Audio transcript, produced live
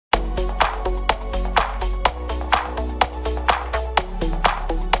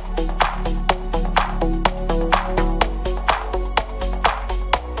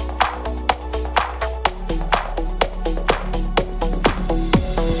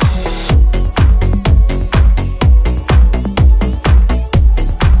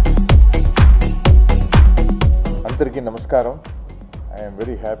Namaskaram. I am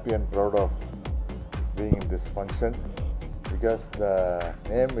very happy and proud of being in this function because the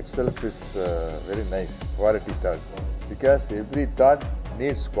name itself is very nice, quality thought. Because every thought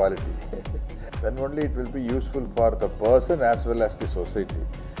needs quality. Then only it will be useful for the person as well as the society.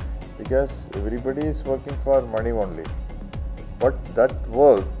 Because everybody is working for money only. But that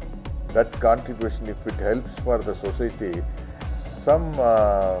work, that contribution, if it helps for the society, some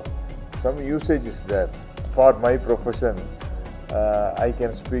usage is there. For my profession, I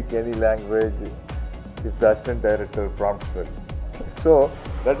can speak any language if the assistant director prompts well. So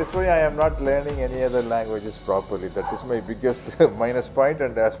that is why I am not learning any other languages properly. That is my biggest minus point,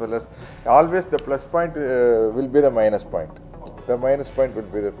 and as well as always the plus point will be the minus point. The minus point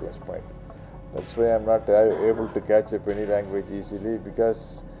will be the plus point. That's why I am not able to catch up any language easily,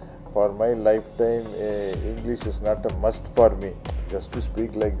 because for my lifetime English is not a must for me. Just to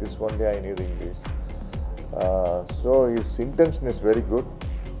speak like this only I need English. So his intention is very good.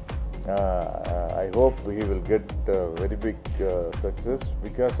 I hope he will get very big success.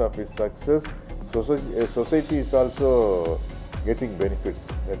 Because of his success, society is also getting benefits.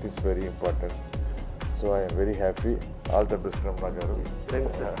 That is very important. So I am very happy. All the best, Ramana.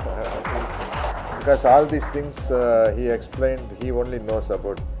 Thanks, sir. Because all these things he explained, he only knows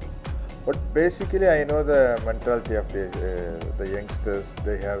about. But basically I know the mentality of the youngsters.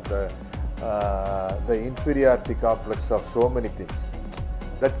 They have the inferiority complex of so many things.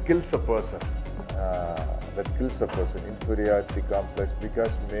 That kills a person. Inferiority complex,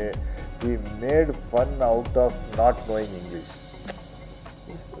 because we made fun out of not knowing English.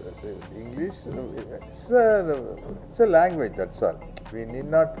 English, it's a language, that's all. We need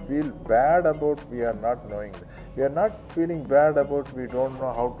not feel bad about we are not knowing. We are not feeling bad about we don't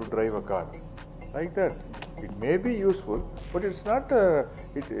know how to drive a car. Like that. It may be useful, but it's not.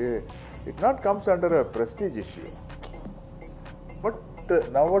 It not comes under a prestige issue. But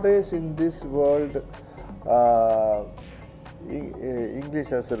nowadays in this world, English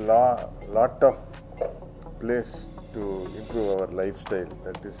has a lot of place to improve our lifestyle.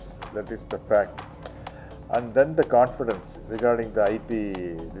 That is the fact. And then the confidence regarding the IT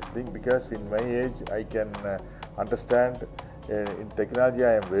this thing, because in my age I can understand. In technology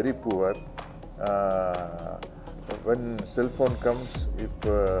I am very poor. When cell phone comes,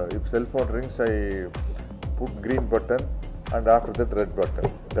 if cell phone rings, I put green button and after that red button.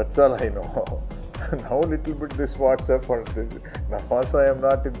 That's all I know. Now little bit this WhatsApp and this. Now also I am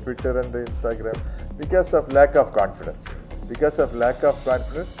not in Twitter and Instagram because of lack of confidence.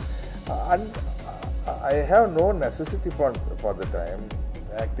 And I have no necessity for the time.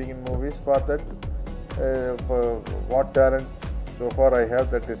 Acting in movies for that, for what talent so far I have,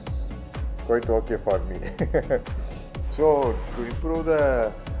 that is quite okay for me. So to improve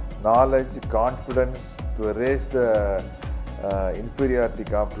the knowledge, confidence, to erase the inferiority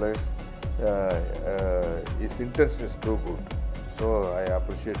complex, his intention is too good. So I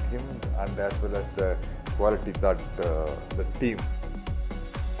appreciate him, and as well as the quality that the team.